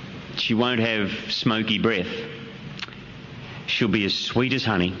 She won't have smoky breath. She'll be as sweet as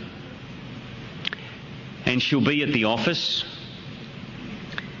honey. And she'll be at the office,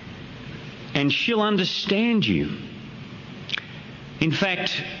 and she'll understand you. In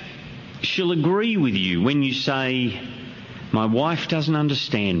fact, she'll agree with you when you say, my wife doesn't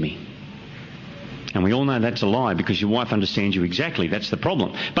understand me. And we all know that's a lie, because your wife understands you exactly. That's the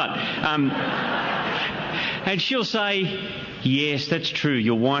problem. But And she'll say, yes, that's true,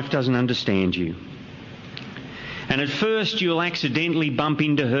 your wife doesn't understand you. And at first you'll accidentally bump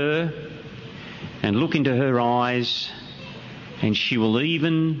into her and look into her eyes, and she will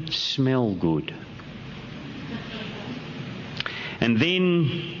even smell good. And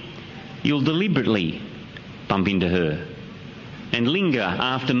then you'll deliberately bump into her and linger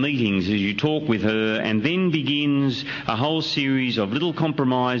after meetings as you talk with her, and then begins a whole series of little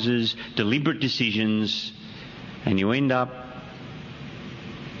compromises, deliberate decisions, and you end up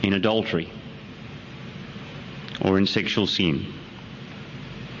in adultery or in sexual sin.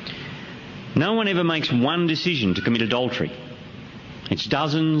 No one ever makes one decision to commit adultery. It's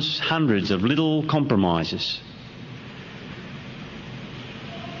dozens, hundreds of little compromises.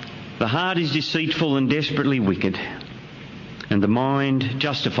 The heart is deceitful and desperately wicked, and the mind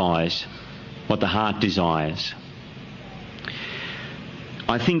justifies what the heart desires.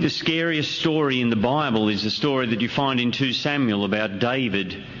 I think the scariest story in the Bible is the story that you find in 2 Samuel about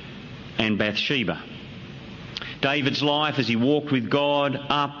David and Bathsheba. David's life as he walked with God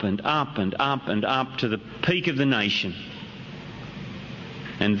up and up and up and up to the peak of the nation.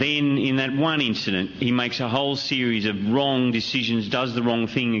 And then in that one incident, he makes a whole series of wrong decisions, does the wrong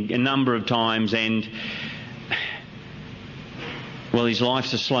thing a number of times, and, well, his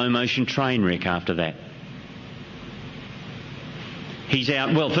life's a slow-motion train wreck after that. He's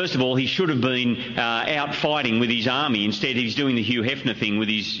out, well, first of all, he should have been out fighting with his army. Instead, he's doing the Hugh Hefner thing with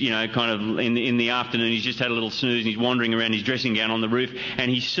his, kind of in the afternoon, he's just had a little snooze and he's wandering around his dressing gown on the roof,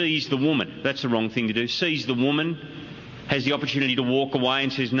 and he sees the woman. That's the wrong thing to do. Sees the woman, has the opportunity to walk away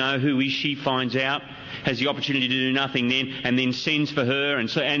and says, no, who is she? Finds out, has the opportunity to do nothing then, and then sends for her,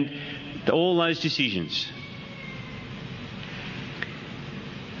 and all those decisions.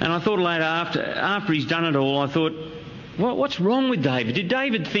 And I thought later, after he's done it all, I thought, what's wrong with David? Did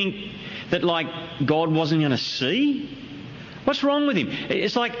David think that, God wasn't going to see? What's wrong with him?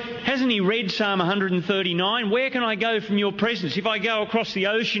 It's like, hasn't he read Psalm 139? Where can I go from your presence? If I go across the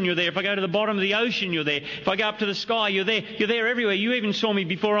ocean, you're there. If I go to the bottom of the ocean, you're there. If I go up to the sky, you're there. You're there everywhere. You even saw me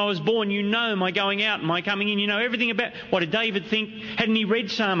before I was born. You know my going out and my coming in. You know everything about... What did David think? Hadn't he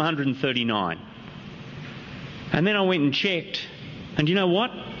read Psalm 139? And then I went and checked. And you know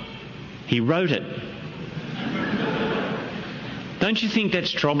what? He wrote it. Don't you think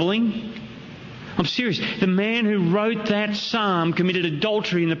that's troubling? I'm serious. The man who wrote that psalm committed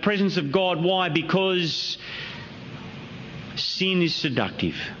adultery in the presence of God. Why? Because sin is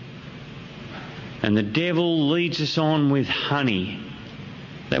seductive. And the devil leads us on with honey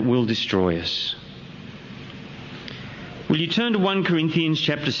that will destroy us. Will you turn to 1 Corinthians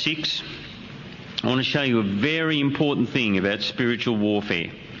chapter 6? I want to show you a very important thing about spiritual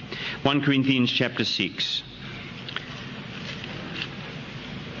warfare. 1 Corinthians chapter 6.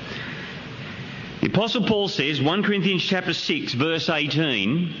 The Apostle Paul says, 1 Corinthians chapter 6, verse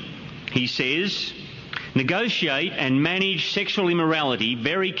 18, he says, negotiate and manage sexual immorality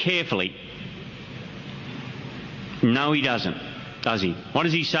very carefully. No, he doesn't, does he? What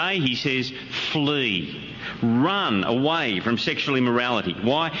does he say? He says, flee. Run away from sexual immorality.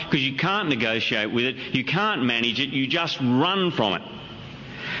 Why? Because you can't negotiate with it, you can't manage it, you just run from it.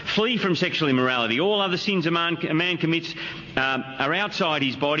 Flee from sexual immorality. All other sins a man commits are outside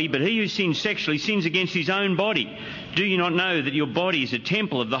his body, but he who sins sexually sins against his own body. Do you not know that your body is a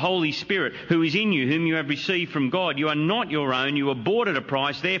temple of the Holy Spirit who is in you, whom you have received from God? You are not your own, you were bought at a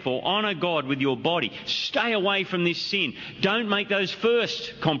price. Therefore, honour God with your body. Stay away from this sin. Don't make those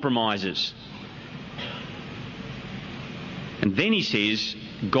first compromises. And then he says,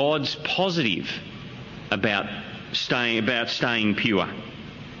 God's positive about staying pure.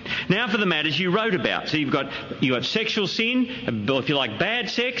 Now for the matters you wrote about. So you've got sexual sin, or if you like bad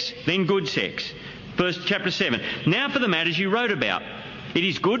sex, then good sex. Chapter 7. Now for the matters you wrote about. It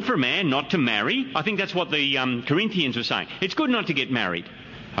is good for a man not to marry. I think that's what the Corinthians were saying. It's good not to get married.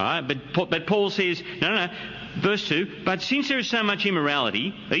 All right? But Paul says, no. Verse 2, but since there is so much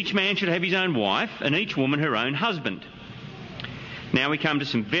immorality, each man should have his own wife and each woman her own husband. Now we come to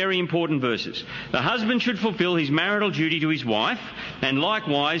some very important verses. The husband should fulfil his marital duty to his wife, and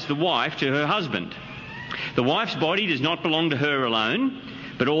likewise the wife to her husband. The wife's body does not belong to her alone,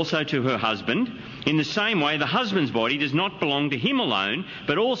 but also to her husband. In the same way, the husband's body does not belong to him alone,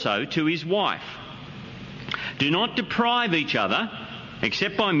 but also to his wife. Do not deprive each other,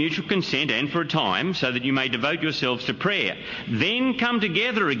 except by mutual consent and for a time, so that you may devote yourselves to prayer. Then come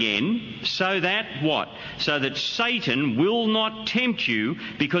together again, so that what? So that Satan will not tempt you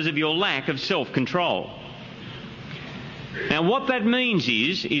because of your lack of self-control. Now what that means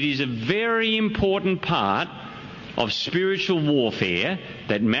is, it is a very important part of spiritual warfare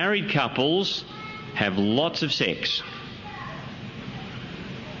that married couples have lots of sex.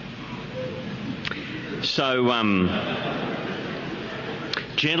 So,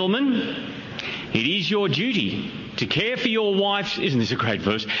 gentlemen, it is your duty to care for your wife's... Isn't this a great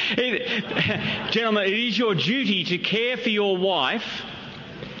verse? Gentlemen, it is your duty to care for your wife's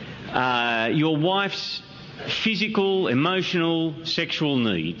physical, emotional, sexual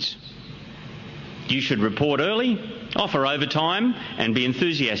needs. You should report early, offer overtime, and be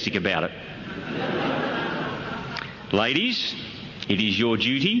enthusiastic about it. Ladies, it is your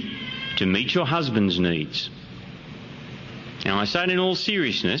duty to meet your husband's needs. Now, I say it in all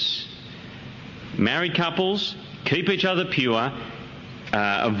seriousness. Married couples, keep each other pure.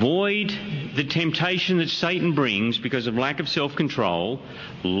 Avoid the temptation that Satan brings because of lack of self-control.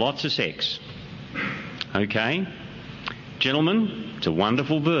 Lots of sex. Okay? Gentlemen, it's a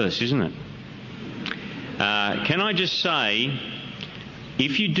wonderful verse, isn't it? Can I just say,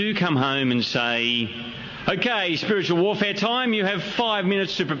 if you do come home and say, okay, spiritual warfare time, you have 5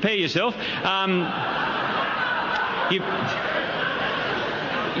 minutes to prepare yourself,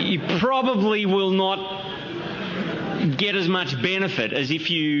 you probably will not get as much benefit as if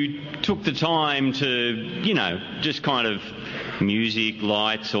you took the time to, just kind of music,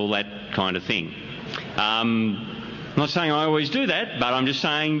 lights, all that kind of thing. I'm not saying I always do that, but I'm just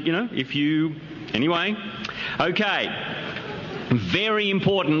saying, if you... Anyway, okay. Very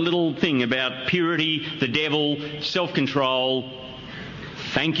important little thing about purity, the devil, self-control.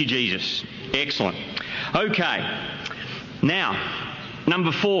 Thank you, Jesus. Excellent. Okay. Now,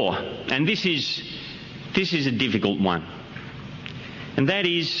 number 4, and this is a difficult one. And that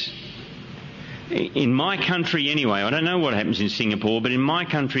is, in my country anyway, I don't know what happens in Singapore, but in my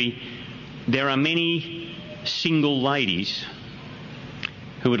country, there are many single ladies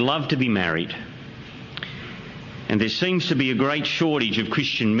who would love to be married. And there seems to be a great shortage of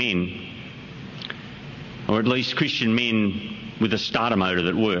Christian men, or at least Christian men with a starter motor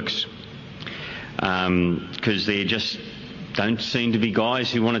that works, because there just don't seem to be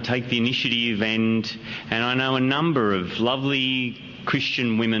guys who want to take the initiative, and I know a number of lovely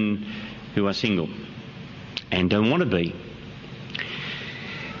Christian women who are single and don't want to be.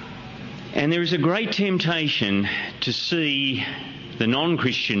 And there is a great temptation to see the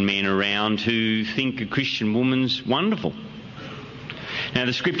non-Christian men around who think a Christian woman's wonderful. Now,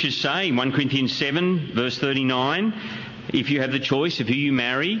 the scriptures say, 1 Corinthians 7, verse 39, if you have the choice of who you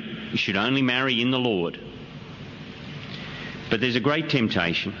marry, you should only marry in the Lord. But there's a great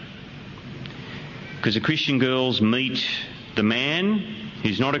temptation, because the Christian girls meet the man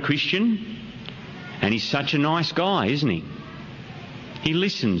who's not a Christian, and he's such a nice guy, isn't he? He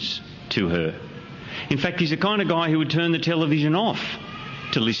listens to her. In fact, he's the kind of guy who would turn the television off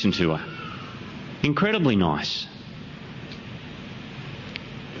to listen to her. Incredibly nice.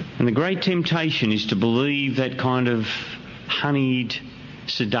 And the great temptation is to believe that kind of honeyed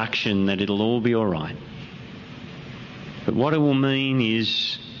seduction that it'll all be all right. But what it will mean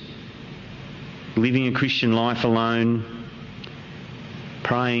is living a Christian life alone,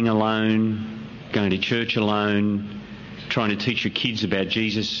 praying alone, going to church alone, trying to teach your kids about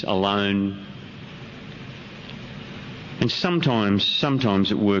Jesus alone. And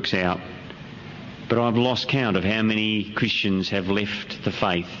sometimes it works out. But I've lost count of how many Christians have left the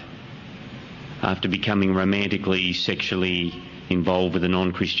faith after becoming romantically, sexually involved with a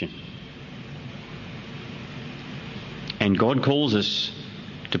non-Christian. And God calls us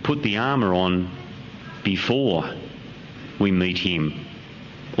to put the armour on before we meet Him,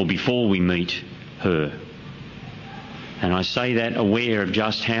 or before we meet her. And I say that aware of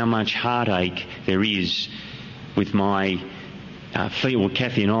just how much heartache there is with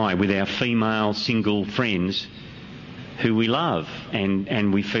Kathy and I, with our female single friends who we love,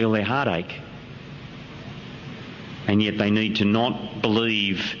 and we feel their heartache. And yet they need to not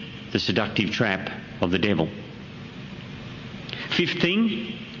believe the seductive trap of the devil. 5th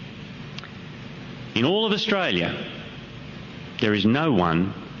thing, in all of Australia, there is no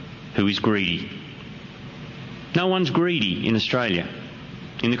one who is greedy. No one's greedy in Australia.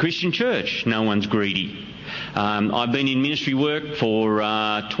 In the Christian church, no one's greedy. I've been in ministry work for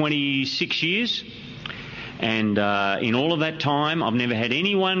 26 years, and in all of that time I've never had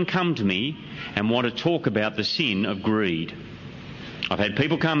anyone come to me and want to talk about the sin of greed. I've had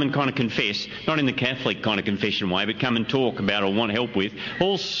people come and kind of confess, not in the Catholic kind of confession way, but come and talk about or want help with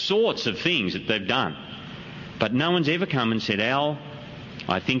all sorts of things that they've done. But no one's ever come and said, Al,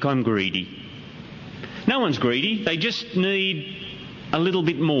 I think I'm greedy. No one's greedy. They just need a little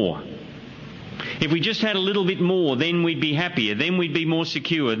bit more. If we just had a little bit more, then we'd be happier, then we'd be more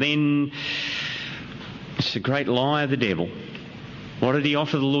secure, then... It's a great lie of the devil. What did he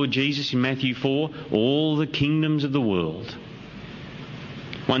offer the Lord Jesus in Matthew 4? All the kingdoms of the world.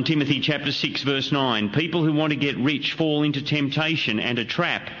 1 Timothy chapter 6 verse 9. People who want to get rich fall into temptation and a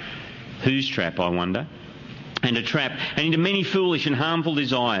trap. Whose trap, I wonder? And a trap, and into many foolish and harmful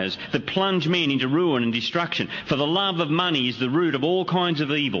desires that plunge men into ruin and destruction. For the love of money is the root of all kinds of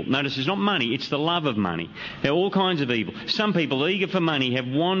evil. Notice it's not money, it's the love of money. There are all kinds of evil. Some people eager for money have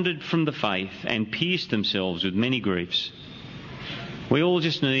wandered from the faith and pierced themselves with many griefs. We all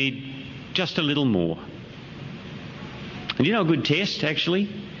just need just a little more. And you know a good test, actually?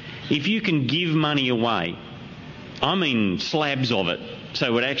 If you can give money away, I mean slabs of it,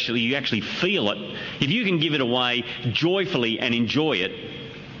 so you actually feel it. If you can give it away joyfully and enjoy it,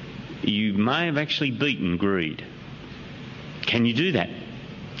 you may have actually beaten greed. Can you do that?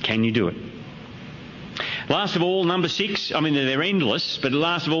 Can you do it? Last of all, number 6, I mean they're endless, but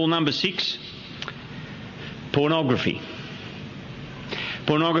last of all, number 6, pornography.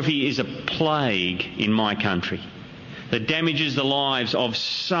 Pornography is a plague in my country that damages the lives of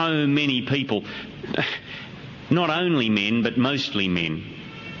so many people. Not only men, but mostly men.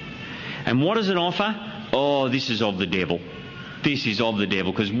 And what does it offer? Oh, this is of the devil. This is of the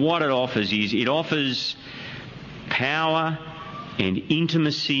devil, because what it offers is it offers power and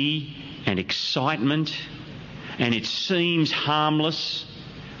intimacy and excitement, and it seems harmless.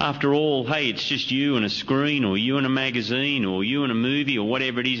 After all, hey, it's just you and a screen, or you and a magazine, or you and a movie, or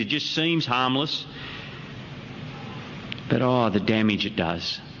whatever it is. It just seems harmless. But the damage it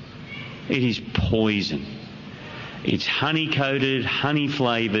does. It is poison. It's honey-coated,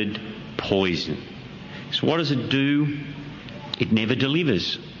 honey-flavoured poison. So what does it do? It never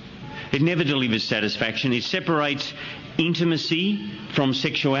delivers. It never delivers satisfaction. It separates intimacy from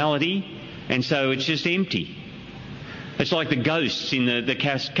sexuality, and so it's just empty. It's like the ghosts in the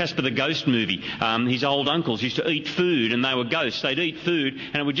Casper the Ghost movie. His old uncles used to eat food, and they were ghosts. They'd eat food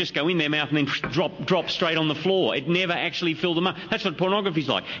and it would just go in their mouth and then drop straight on the floor. It never actually filled them up. That's what pornography's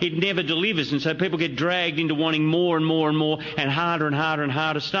like. It never delivers, and so people get dragged into wanting more and more and more and harder and harder and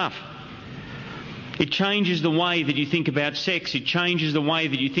harder stuff. It changes the way that you think about sex. It changes the way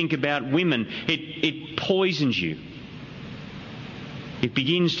that you think about women. It poisons you. It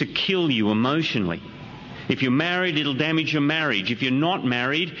begins to kill you emotionally. If you're married, it'll damage your marriage. If you're not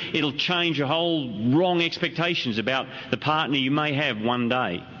married, it'll change your whole wrong expectations about the partner you may have one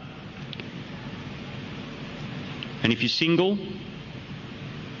day. And if you're single,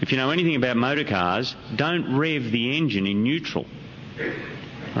 if you know anything about motor cars, don't rev the engine in neutral.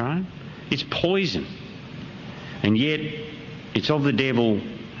 Right? It's poison. And yet, it's of the devil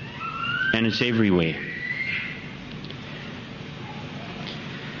and it's everywhere.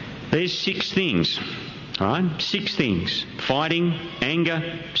 There's 6 things. All right? 6 things. Fighting,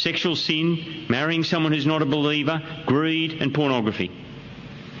 anger, sexual sin, marrying someone who's not a believer, greed and pornography.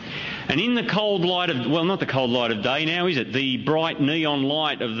 And in the cold light of, well, not the cold light of day now, is it? The bright neon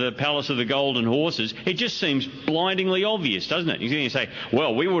light of the Palace of the Golden Horses, it just seems blindingly obvious, doesn't it? You're going to say,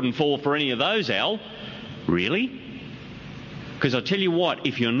 well, we wouldn't fall for any of those, Al. Really? Because I'll tell you what,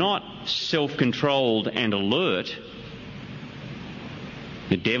 if you're not self-controlled and alert,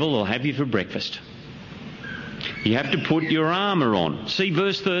 the devil will have you for breakfast. You have to put your armour on. See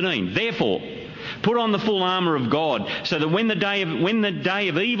verse 13. Therefore, put on the full armour of God, so that when the day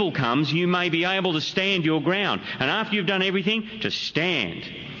of evil comes, you may be able to stand your ground. And after you've done everything, to stand.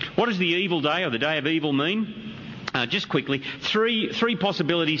 What does the evil day or the day of evil mean? Just quickly, three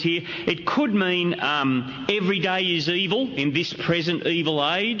possibilities here. It could mean every day is evil in this present evil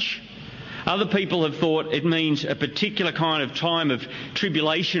age. Other people have thought it means a particular kind of time of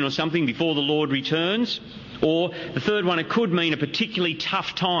tribulation or something before the Lord returns. Or the third one, it could mean a particularly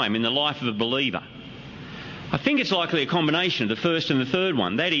tough time in the life of a believer. I think it's likely a combination of the first and the third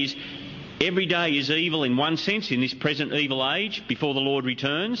one. That is, every day is evil in one sense in this present evil age before the Lord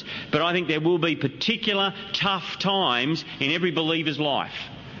returns. But I think there will be particular tough times in every believer's life.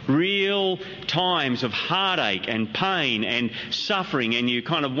 Real times of heartache and pain and suffering, and you're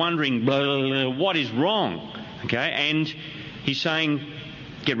kind of wondering, what is wrong? Okay, and he's saying,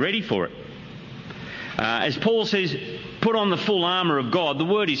 get ready for it. As Paul says, put on the full armour of God. The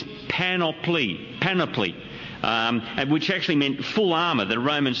word is panoply, which actually meant full armour that a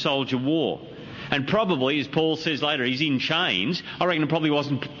Roman soldier wore. And probably, as Paul says later, he's in chains. I reckon it probably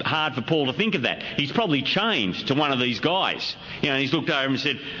wasn't hard for Paul to think of that. He's probably chained to one of these guys. You know, he's looked over and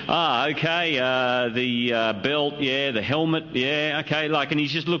said, okay, the belt, yeah, the helmet, yeah, okay, and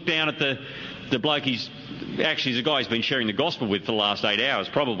he's just looked down at the bloke he's a guy he's been sharing the gospel with for the last 8 hours,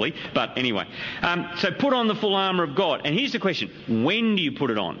 probably. But anyway, so put on the full armour of God. And here's the question: when do you put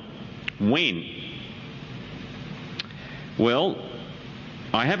it on? When? Well,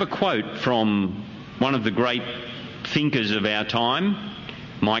 I have a quote from one of the great thinkers of our time,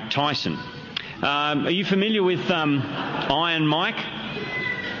 Mike Tyson. Are you familiar with Iron Mike?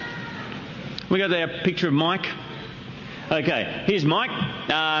 We got our picture of Mike? Okay, here's Mike.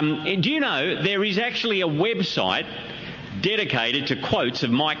 Do you know there is actually a website dedicated to quotes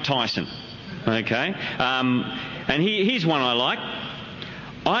of Mike Tyson? Okay, and here's one I like.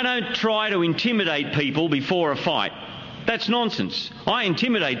 I don't try to intimidate people before a fight. That's nonsense. I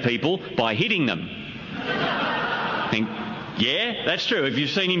intimidate people by hitting them. Yeah, that's true. If you've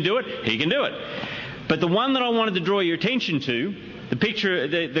seen him do it, he can do it. But the one that I wanted to draw your attention to, the picture,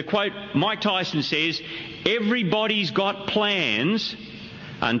 the quote, Mike Tyson says, everybody's got plans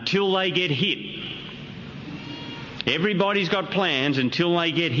until they get hit. Everybody's got plans until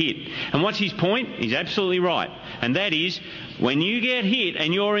they get hit. And what's his point? He's absolutely right. And that is, when you get hit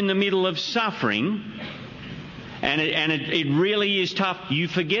and you're in the middle of suffering, and it really is tough, you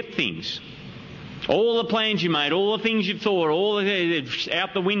forget things. All the plans you made, all the things you've thought, it's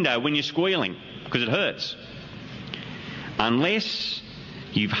out the window when you're squealing, because it hurts. Unless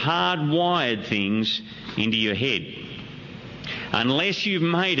you've hardwired things into your head. Unless you've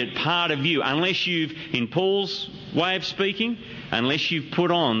made it part of you. Unless you've, in Paul's way of speaking, unless you've put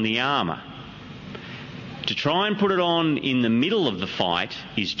on the armour. To try and put it on in the middle of the fight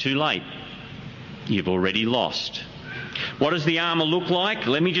is too late. You've already lost. What does the armour look like?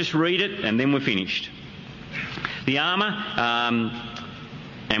 Let me just read it and then we're finished. The armour,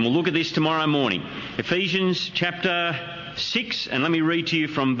 and we'll look at this tomorrow morning. Ephesians chapter 6, and let me read to you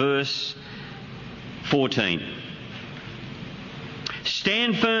from verse 14.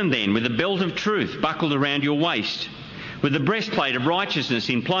 Stand firm then with the belt of truth buckled around your waist, with the breastplate of righteousness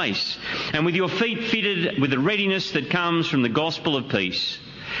in place, and with your feet fitted with the readiness that comes from the gospel of peace.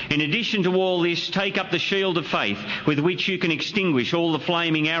 In addition to all this, take up the shield of faith with which you can extinguish all the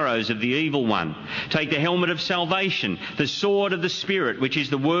flaming arrows of the evil one. Take the helmet of salvation, the sword of the Spirit, which is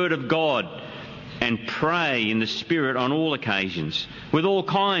the word of God, and pray in the Spirit on all occasions, with all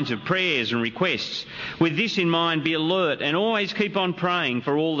kinds of prayers and requests. With this in mind, be alert and always keep on praying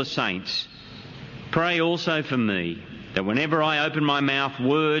for all the saints. Pray also for me, that whenever I open my mouth,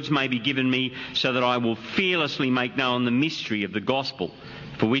 words may be given me, so that I will fearlessly make known the mystery of the gospel,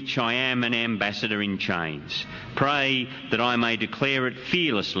 for which I am an ambassador in chains. Pray that I may declare it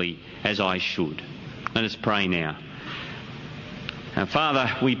fearlessly as I should. Let us pray now. Now,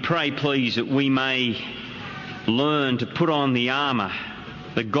 Father, we pray, please, that we may learn to put on the armour,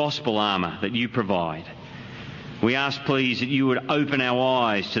 the gospel armour that you provide. We ask, please, that you would open our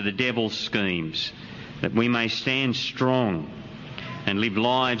eyes to the devil's schemes, that we may stand strong and live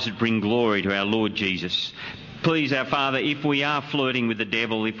lives that bring glory to our Lord Jesus. Please, our Father, if we are flirting with the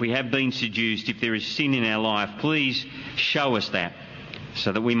devil, if we have been seduced, if there is sin in our life, please show us that,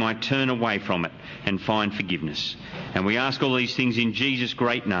 so that we might turn away from it and find forgiveness. And we ask all these things in Jesus'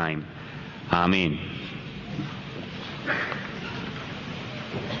 great name. Amen.